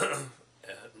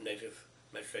 Native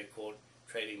Magistrate Court,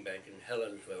 Trading Bank in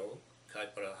Helensville,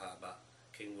 Kaipara Harbour,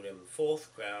 King William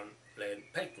IV, Crown Land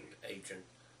Patent Agent,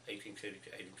 1830 to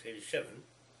 1837.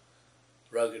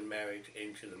 Rogan married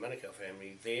into the MANUKAU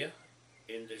family there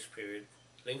in this period,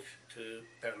 linked to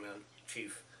Paramount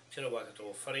Chief Te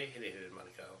Wakato Wharehere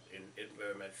MANUKAU in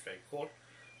Edinburgh Magistrate Court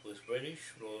with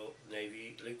British Royal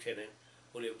Navy Lieutenant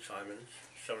William Simons,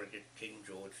 surrogate King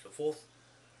George IV,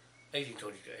 1820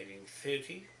 to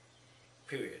 1830,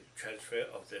 period, transfer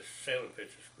of the sale and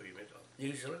purchase agreement of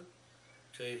New Zealand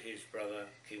to his brother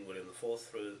King William IV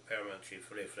through the Paramount Chief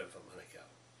REWHAREWHA MANUKAU.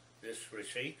 This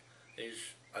receipt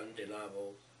is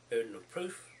undeniable burden of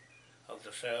proof of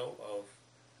the sale of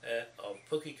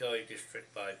Pukekohe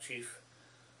district by Chief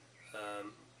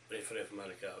REWHAREWHA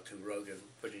MANUKAU to Rogan,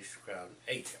 British Crown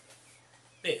Agent.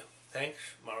 There,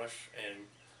 thanks Morris and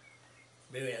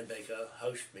Marianne Baker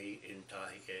host me in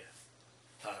Taheke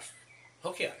past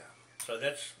Hokianga. So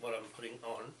that's what I'm putting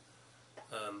on.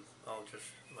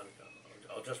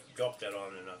 I'll just drop that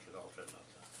on and I can alter it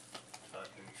so I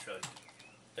can show you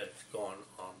that it's gone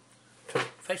on to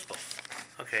Facebook.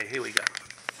 Okay, here we go.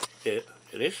 There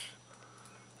it is.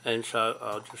 And so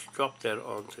I'll just drop that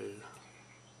onto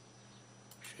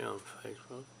share on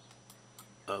Facebook.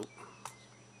 Oh,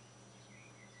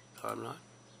 timeline.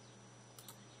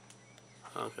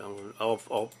 Okay,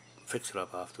 I'll fix it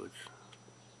up afterwards.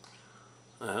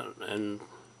 And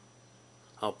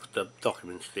I'll put the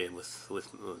documents there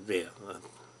there.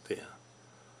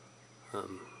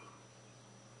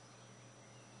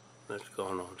 That's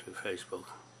gone on to Facebook.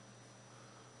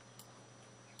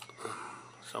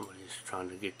 Somebody's trying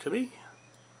to get to me.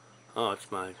 Oh, it's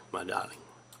my darling.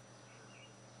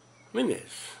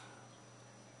 Minez.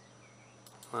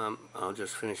 I'll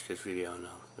just finish this video and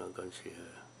I'll go and see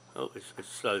her. Oh, it's a bit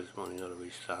slow this morning. I've got to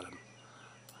restart them.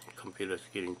 The computer's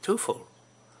getting too full.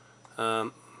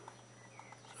 So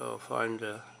I'll find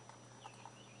a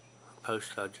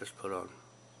post I just put on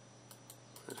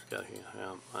Let's go here.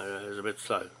 It was a bit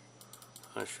slow.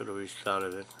 I should have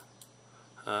restarted it.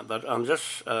 But I'm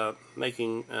just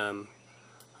making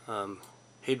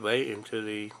headway into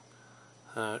the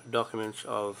documents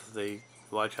of the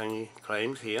Waitangi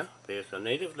claims here. There's the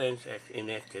Native Lands Act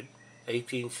enacted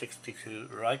 1862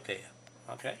 right there.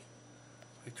 Okay?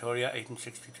 Victoria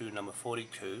 1862 number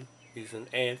 42 is an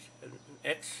act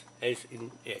as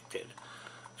enacted.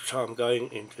 So I'm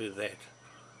going into that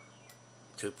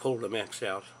to pull the maps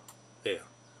out there.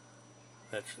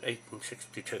 That's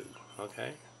 1862,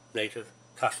 okay? Native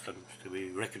customs to be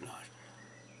recognised.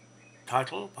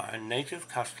 Title by a native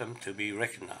custom to be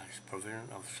recognised. Provision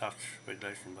of such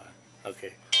regulation by...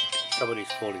 Okay, somebody's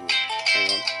calling me.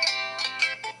 Hang on.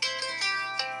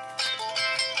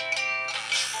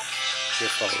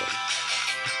 Just hold on.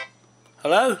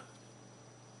 Hello?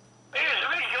 Hey, is it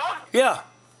me, John? Yeah.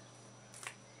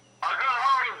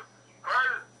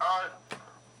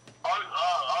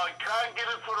 I can't get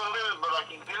it for the 11, but I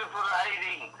can get it for the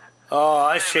 18. Oh,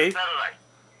 I see.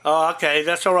 Oh, okay,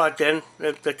 that's all right then.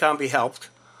 That can't be helped.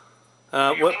 You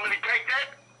want me to take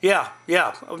that?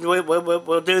 Yeah.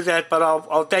 We'll do that, but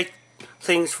I'll date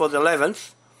things for the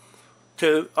 11th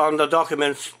on the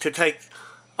documents to take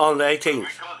on the 18th.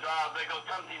 Because they got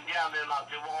something down there, and I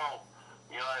said, well,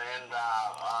 you know, and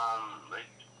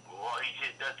he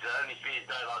said that's the only spare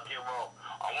date. I said, well,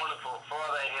 I want it for a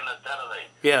Friday and a Saturday.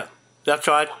 Yeah, that's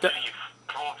right. 4:30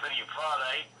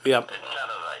 Friday Yep. and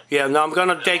Saturday. Yeah, no, I'm going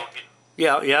to date...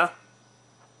 Yeah.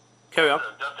 Carry on.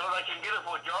 That's all I can get it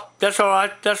for, John.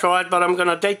 That's all right, but I'm going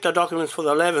to date the documents for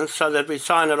the 11th so that we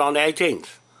sign it on the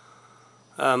 18th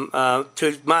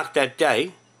to mark that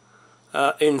day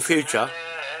in future. And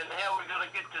how are we going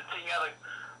to get this thing out of...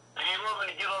 Do you want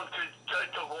me to get on to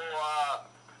Total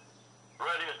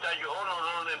radio station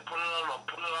and put it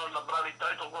on the bloody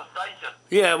Total station?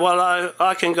 Yeah, well,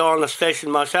 I can go on the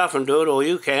station myself and do it, or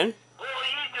you can. Well,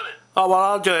 you do it. Oh, well,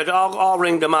 I'll do it. I'll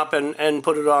ring them up and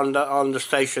put it on the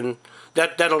station.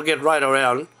 That'll get right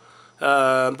around.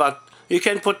 But you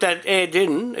can put that ad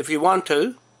in if you want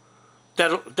to.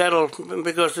 That'll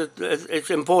because it's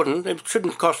important. It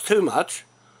shouldn't cost too much.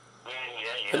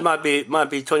 Yeah. It might be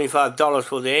 $25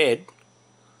 for the ad.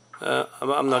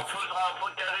 I'm not. I'll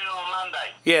put that in on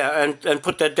Monday. Yeah, and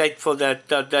put that date for that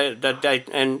date,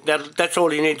 and that's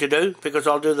all you need to do, because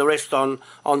I'll do the rest on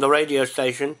the radio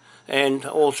station and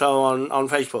also on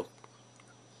Facebook.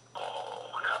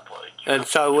 Oh, I can't believe it. And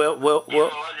so we'll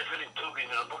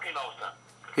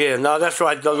yeah, no, that's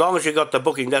right. As long as you got the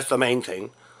booking, that's the main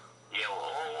thing. Yeah,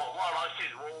 well, I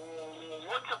said,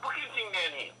 what's the booking thing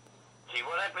down here? See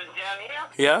what happens down here?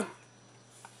 Yeah.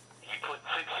 You put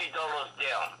 $60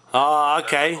 down. Oh,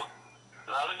 okay. Now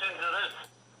listen to this.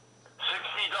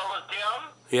 $60 down.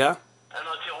 Yeah. And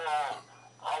I said, well,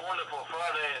 I want it for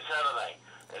Friday and Saturday.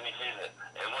 And he said,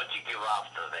 and what you give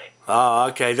after that? Oh,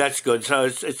 okay, that's good. So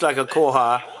it's like a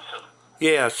koha. Awesome.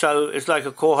 Yeah, so it's like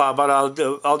a koha, but I'll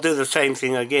do the same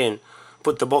thing again.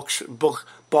 Put the box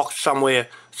somewhere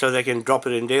so they can drop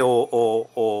it in there,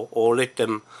 or let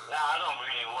them. No, I don't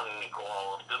really want any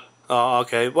koha of them. Oh,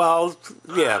 okay. Well,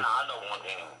 yeah. No, I don't want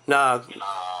any. No.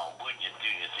 We just do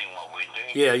the thing what we're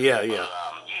doing. Yeah. But,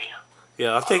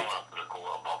 Yeah, I think. I don't want to put a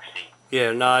koha box in.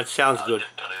 Yeah, no, it sounds good.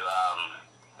 Just got to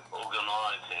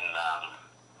organise and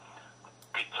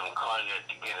get some kind of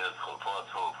together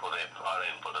for that Friday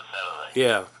and for the Saturday.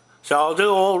 Yeah. So I'll do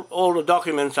all the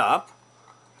documents up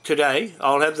today.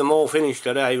 I'll have them all finished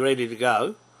today, ready to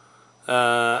go.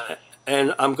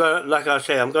 And I'm going, like I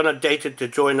say, I'm going to date it to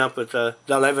join up with the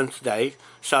 11th day.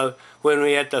 So when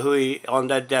we're at the hui on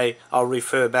that day, I'll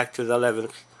refer back to the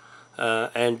 11th,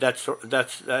 and that's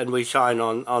and we sign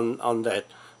on that.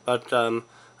 But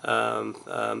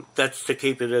that's to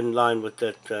keep it in line with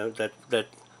that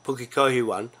Pukekohe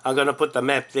one. I'm going to put the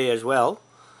map there as well,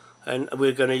 and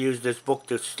we're going to use this book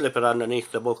to slip it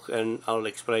underneath the book, and I'll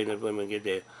explain it when we get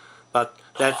there. But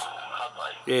that's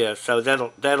yeah. So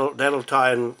that'll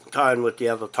tie in with the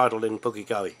other title in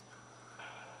Pukekohe,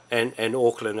 and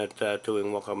Auckland at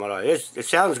Taheke Marae. It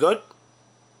sounds good.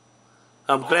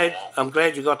 I'm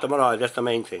glad you got the marae. That's the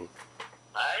main thing.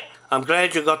 Hey? I'm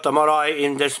glad you got the marae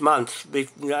in this month,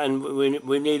 and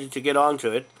we needed to get onto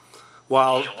it.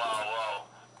 While Yeah, well,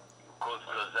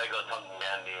 because they got something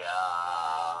down there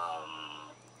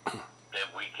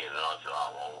that weekend, and I said,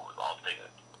 oh, well, I'll take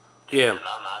it. yeah. No,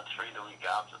 it's free the week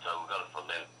after, so we got it from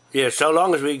them. Yeah, so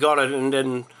long as we got it, and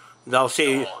then they'll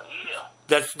see Oh,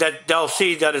 yeah. that they'll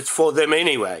see that it's for them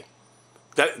anyway.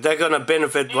 They're going to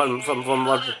benefit from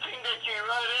what. The thing that you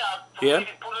wrote out for Yeah. me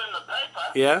to put in the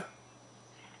paper, Yeah,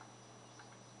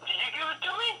 did you give it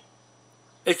to me?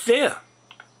 it's there.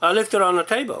 I left it on the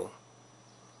table.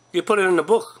 You put it in the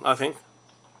book, I think.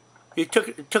 You took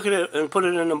it and put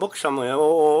it in the book somewhere,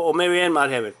 or Marianne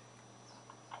might have it.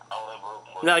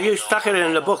 No, you stuck it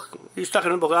in the book. You stuck it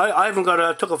in the book. I haven't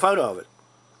got took a photo of it.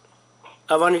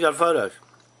 I've only got photos.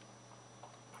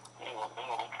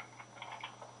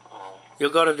 You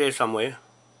got it there somewhere.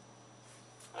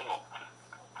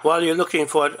 While you're looking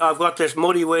for it, I've got this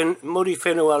Muri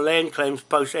Whenua land claims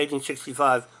post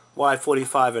 1865,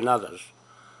 Y45 and others.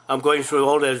 I'm going through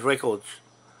all those records.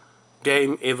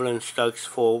 Dame Evelyn Stokes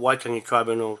for Waitangi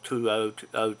Tribunal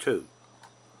 2002.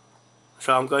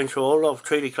 So I'm going through all of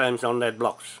treaty claims on that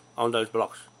blocks, on those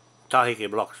blocks, Taheke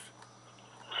blocks.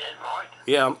 Yeah, right.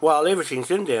 Yeah, well,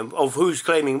 everything's in there of who's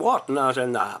claiming what, and I said,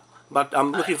 nah. But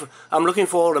I'm looking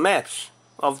for all the maps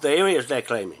of the areas they're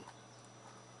claiming.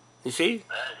 You see?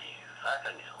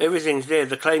 Everything's there.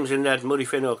 The claims in that Muri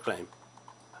Whenua claim,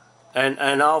 and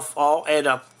I'll add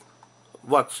up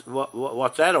what's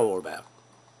that all about.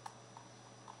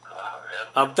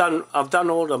 I've done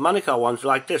all the MANUKAU ones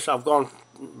like this. I've gone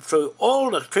through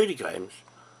all the treaty claims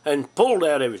and pulled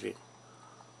out everything.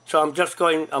 So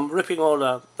I'm ripping all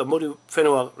the Muri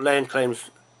Whenua land claims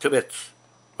to bits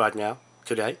right now,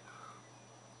 today.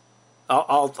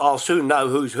 I'll soon know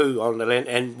who's who on the land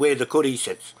and where the Kuri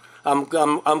sits. I'm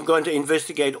going to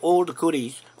investigate all the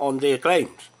Kuris on their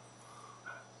claims.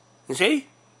 You see?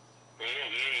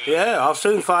 Yeah, I'll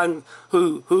soon find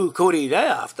who Kuri they're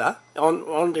after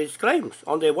on these claims,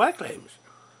 on their Y claims.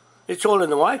 It's all in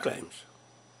the Y claims.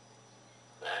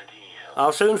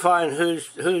 I'll soon find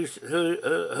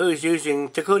who's using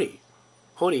Te Kuri,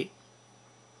 Hori.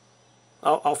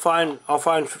 I'll find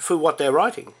through what they're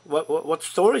writing, what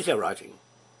stories they're writing.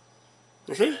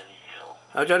 You see?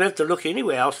 I don't have to look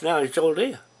anywhere else now. It's all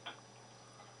there.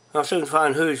 I'll soon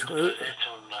find who's who.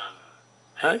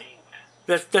 Hey?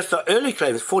 That's the early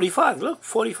claims. 45. Look,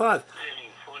 45.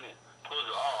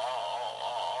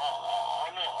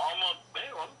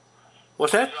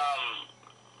 What's that? My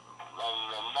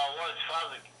wife's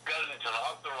father goes into the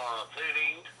hospital on the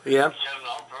 13th. Yeah. He's having an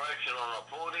operation on the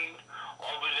 14th.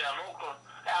 I'll be down in Auckland.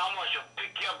 How much will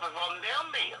pick you up if I'm down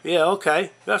there? Yeah, okay.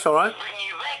 That's all right. Bring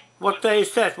you back. What day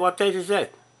is that? What date is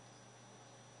that?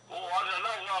 Well, I don't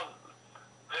know. No,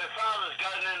 her father's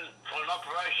going in for an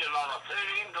operation on the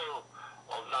 13th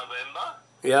of November.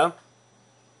 Yeah.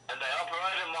 And they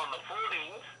operate him on the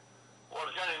 14th. Well,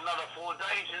 it's only another 4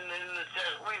 days, and then it's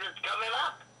that week that's coming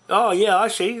up. Oh, yeah, I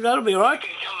see. That'll be right. You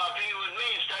can come up here with me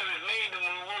and stay with me, and then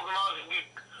we'll organise and get...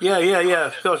 Yeah,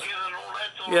 of course. And all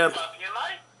that sort Yeah. of stuff, you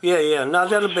know? Yeah. No,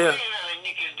 that'll be... And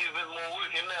you can do a bit more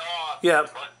work in there. Yeah.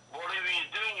 Like whatever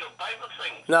you're doing, your paper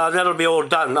thing. No, that'll be all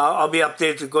done. I'll be up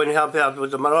there to go and help out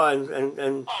with the marae and... Oh, well, you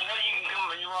can come,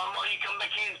 you come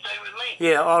back here and stay with me.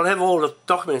 Yeah, I'll have all the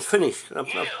documents finished.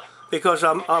 Yeah. Because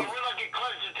When I get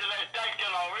closer to that date,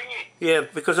 then I'll ring you. Yeah,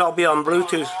 because I'll be on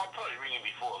Bluetooth. I'll probably ring you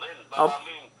before then. But I'll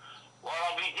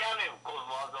I'll be down there because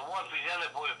the wife is down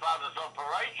there for her father's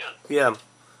operation. Yeah.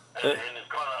 And it's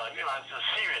kind of, it's a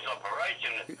serious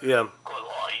operation. Yeah. Because,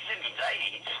 he's in his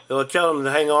 80s. Well, tell them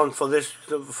to hang on for this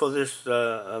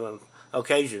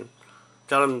occasion.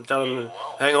 Tell them to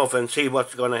hang off and see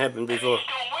what's going to happen before. He's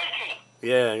still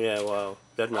working. Yeah, well,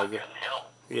 that's no good. Fucking hell.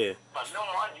 Yeah. But no,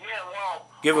 well...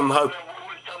 Give them hope.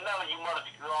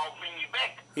 I'll bring you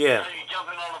back. Yeah. So you're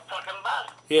jumping on a fucking bus.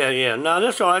 Yeah. No,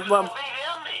 that's all right. Well, I'll be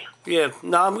down there. yeah.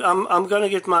 No, I'm going to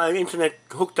get my internet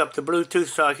hooked up to Bluetooth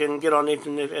so I can get on the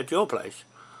internet at your place.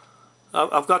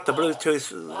 I've got the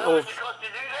Bluetooth. How much it cost to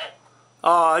do that?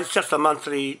 Oh, it's just a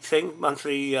monthly thing,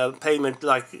 monthly payment,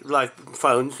 like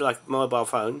phones, like mobile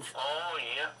phones, Oh,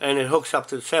 yeah. and it hooks up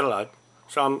to the satellite.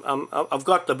 So I've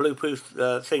got the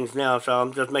Bluetooth things now. So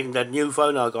I'm just making that new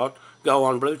phone I got go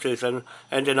on Bluetooth,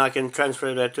 and then I can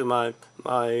transfer that to my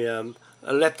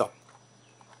laptop.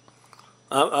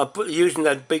 Using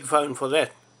that big phone for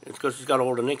that, because it's got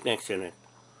all the knickknacks in it.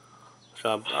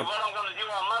 So What I'm going to do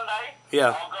on Monday,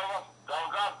 yeah. I'll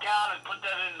go uptown and put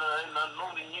that in the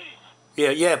Northern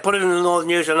News. Yeah, put it in the Northern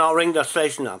News, and I'll ring the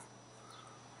station up.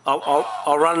 I'll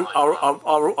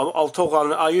talk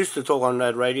on. I used to talk on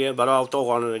that radio, but I'll talk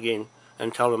on it again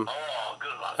and tell them. Oh, good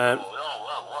luck. Well,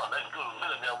 that's good. A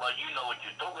minute now, but you know what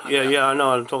you're talking about. Yeah, I know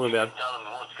what I'm talking about. Tell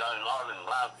them what's going on and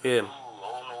blah. Yeah. I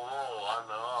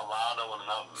don't want to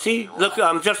know. See, look,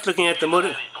 I'm just looking at the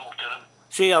Muri.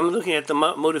 See, I'm looking at the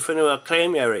Muri Whenua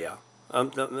claim area,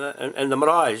 and the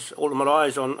maraes, all the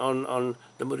maraes on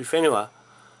the Muri Whenua,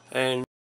 and